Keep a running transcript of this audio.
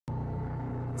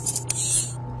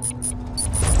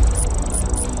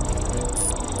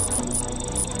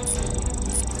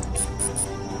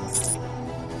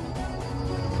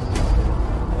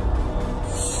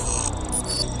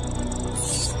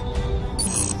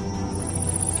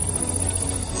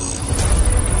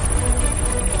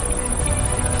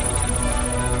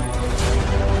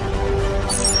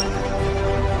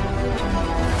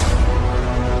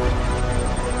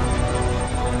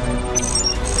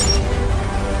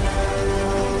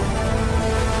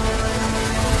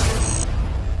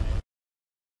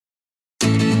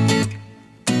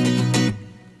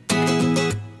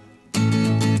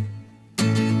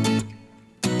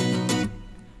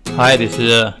Hi, this is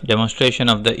a demonstration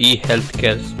of the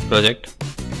e-healthcare project.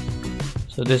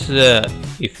 So this is a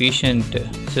efficient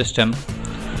system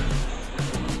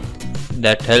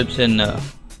that helps in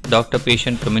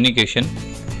doctor-patient communication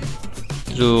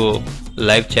through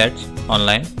live chats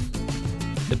online.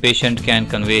 The patient can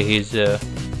convey his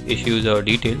issues or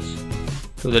details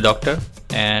to the doctor,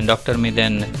 and doctor may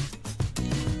then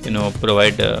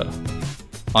provide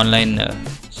online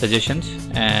suggestions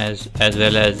as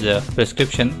well as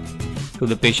prescription to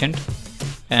the patient,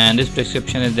 and this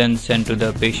prescription is then sent to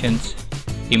the patient's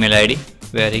email ID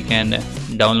where he can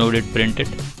download it, print it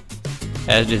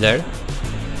as desired.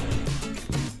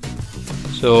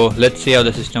 So let's see how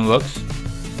the system works.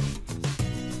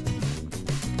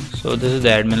 So this is the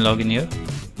admin login here.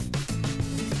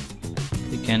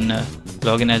 We can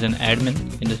log in as an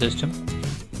admin in the system.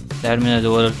 The admin has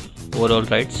overall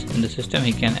rights in the system.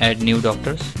 He can add new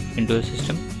doctors into the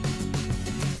system.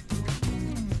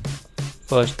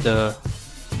 First, the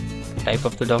type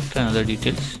of the doctor and other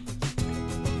details.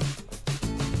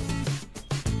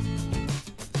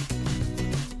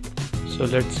 So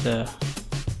let's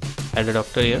add a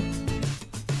doctor here.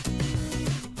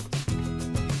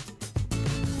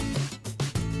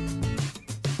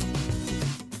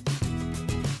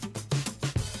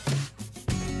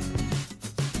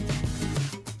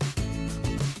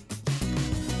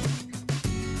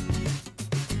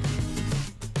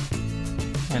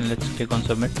 And let's click on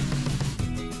submit.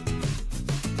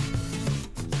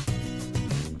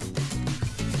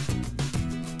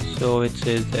 So it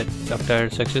says that doctor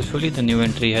added successfully, the new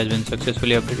entry has been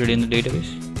successfully updated in the database.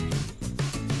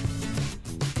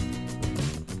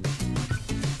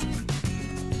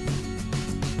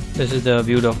 This is the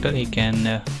view doctor. He can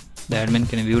the admin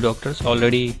can view doctors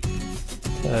already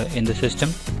in the system.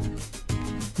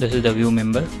 This is the view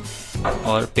member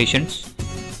or patients.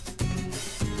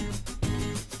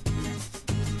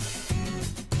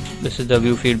 This is the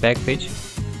view feedback page.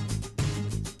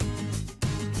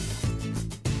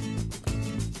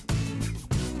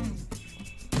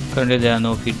 Currently there are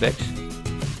no feedbacks.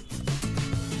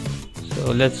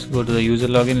 So let's go to the user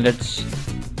login. Let's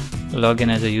log in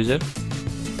as a user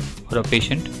or a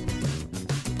patient.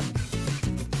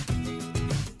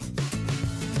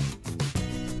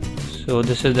 So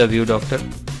this is the view doctor.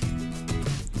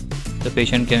 The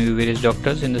patient can view various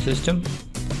doctors in the system.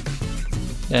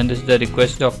 And this is the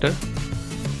request doctor.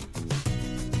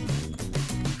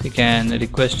 We can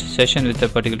request session with a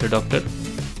particular doctor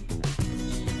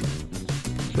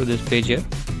through this page here.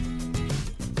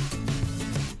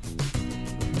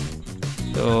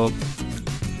 So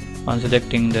on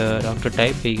selecting the doctor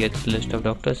type, he gets a list of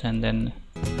doctors, and then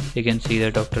he can see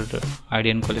the doctor ID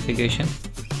and qualification.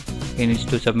 He needs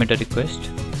to submit a request.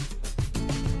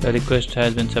 The request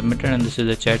has been submitted, and this is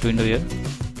the chat window here.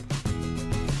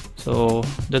 So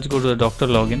let's go to the doctor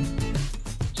login.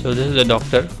 So this is the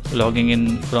doctor logging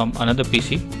in from another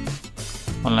PC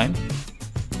online.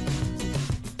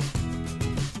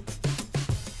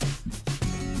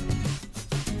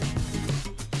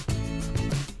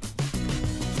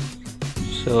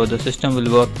 So the system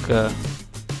will work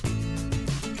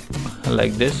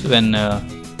like this when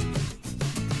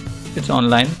it's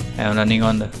online and running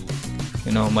on the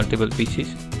multiple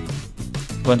PCs.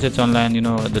 Once it's online,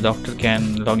 the doctor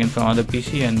can log in from another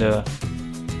PC and the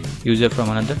user from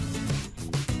another.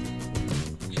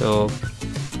 So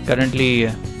currently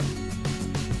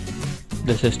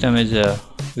the system is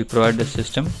we provide the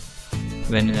system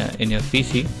when in your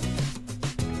PC.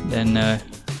 Then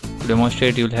to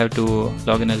demonstrate, you'll have to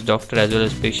log in as doctor as well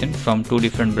as patient from two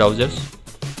different browsers.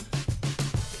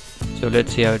 So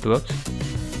let's see how it works.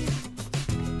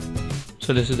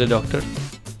 So this is the doctor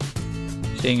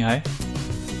saying hi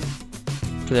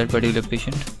to that particular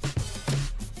patient.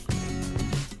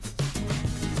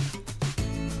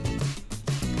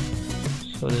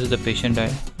 So this is the patient I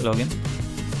login.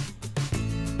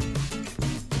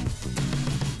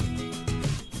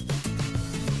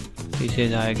 He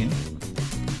says hi again.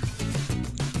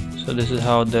 So this is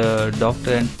how the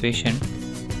doctor and patient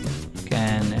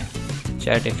can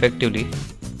chat effectively.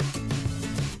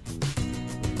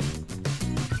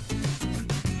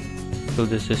 Through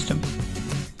the system,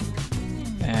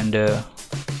 and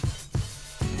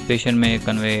patient may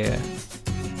convey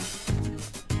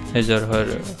his or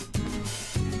her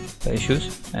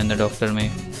issues, and the doctor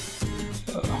may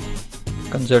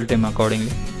consult him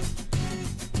accordingly.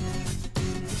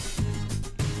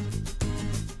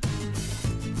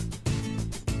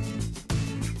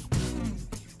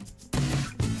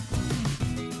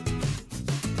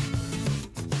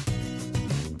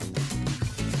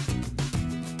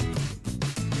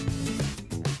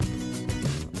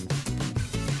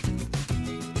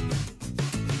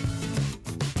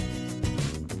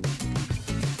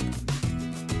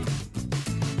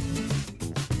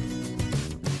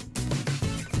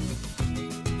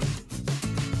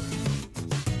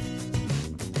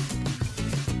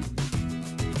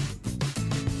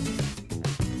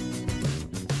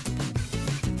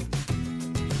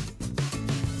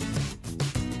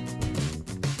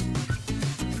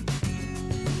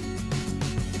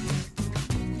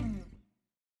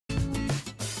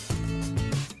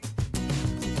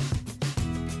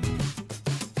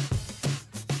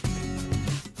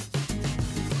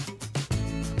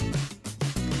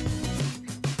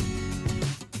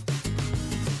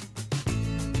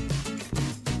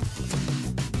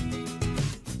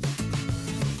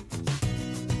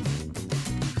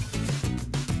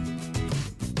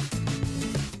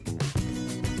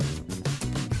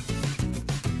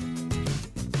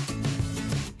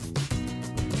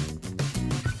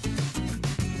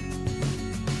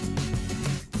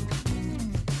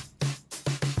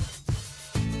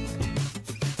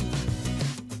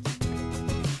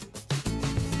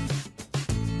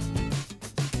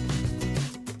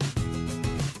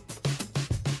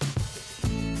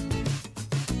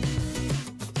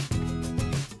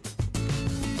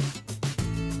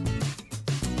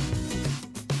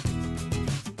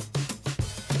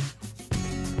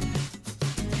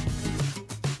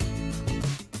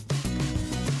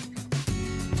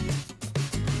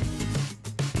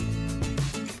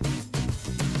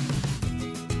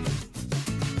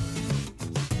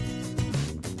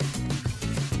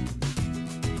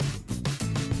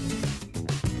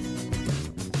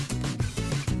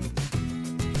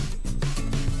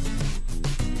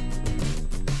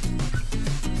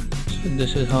 So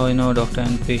this is how doctor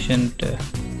and patient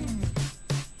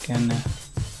can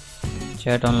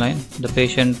chat online. The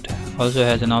patient also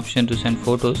has an option to send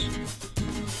photos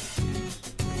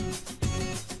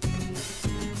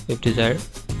if desired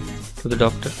to the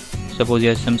doctor. Suppose he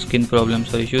has some skin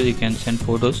problems or issues, he can send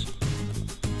photos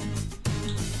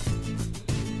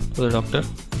to the doctor.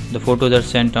 The photos are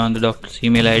sent on the doctor's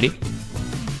email ID.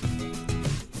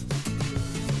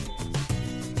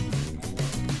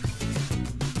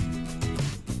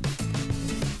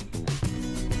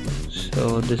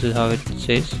 So this is how it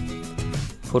says,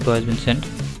 photo has been sent.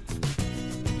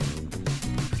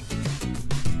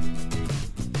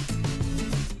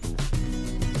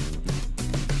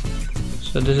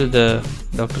 So this is the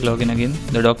doctor login again.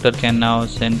 The doctor can now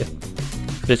send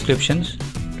prescriptions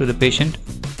to the patient.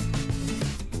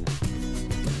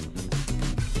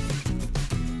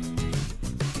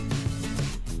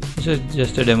 This is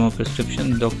just a demo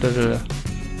prescription. Doctor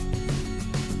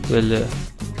will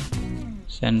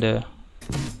send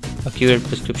accurate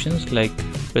prescriptions, like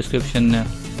prescription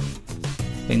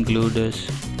includes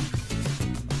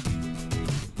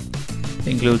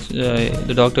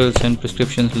the doctor will send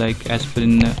prescriptions like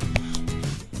aspirin,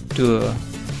 two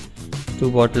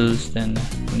bottles, then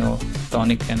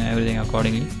tonic and everything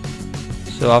accordingly.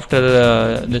 So after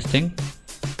this thing,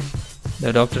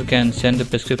 the doctor can send the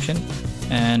prescription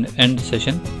and end the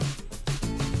session.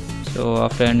 So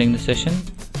after ending the session,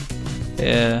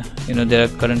 there are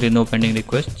currently no pending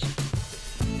requests.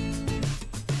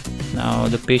 Now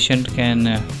the patient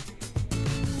can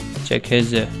check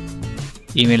his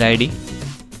email ID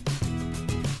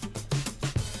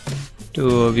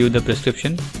to view the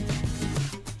prescription.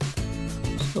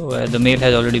 So the mail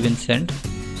has already been sent.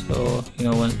 So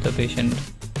once the patient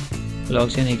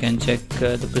logs in, he can check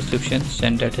the prescription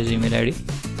sent at his email ID.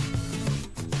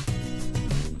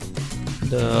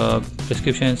 The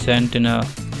prescription is sent in a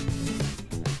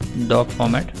doc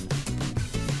format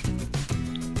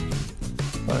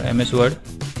or MS Word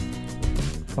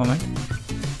format.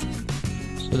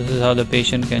 So this is how the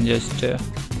patient can just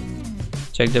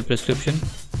check the prescription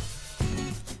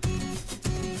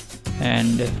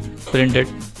and print it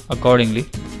accordingly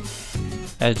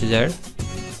as desired.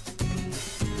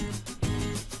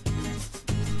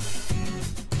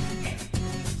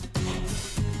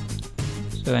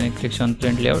 So when he clicks on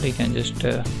print layout, he can just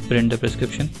print the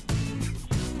prescription.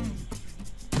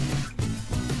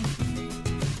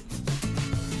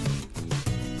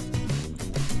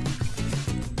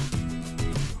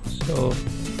 So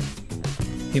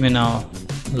he may now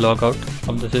log out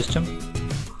of the system.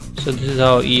 So this is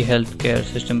how e-healthcare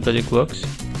system project works.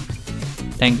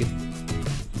 Thank you.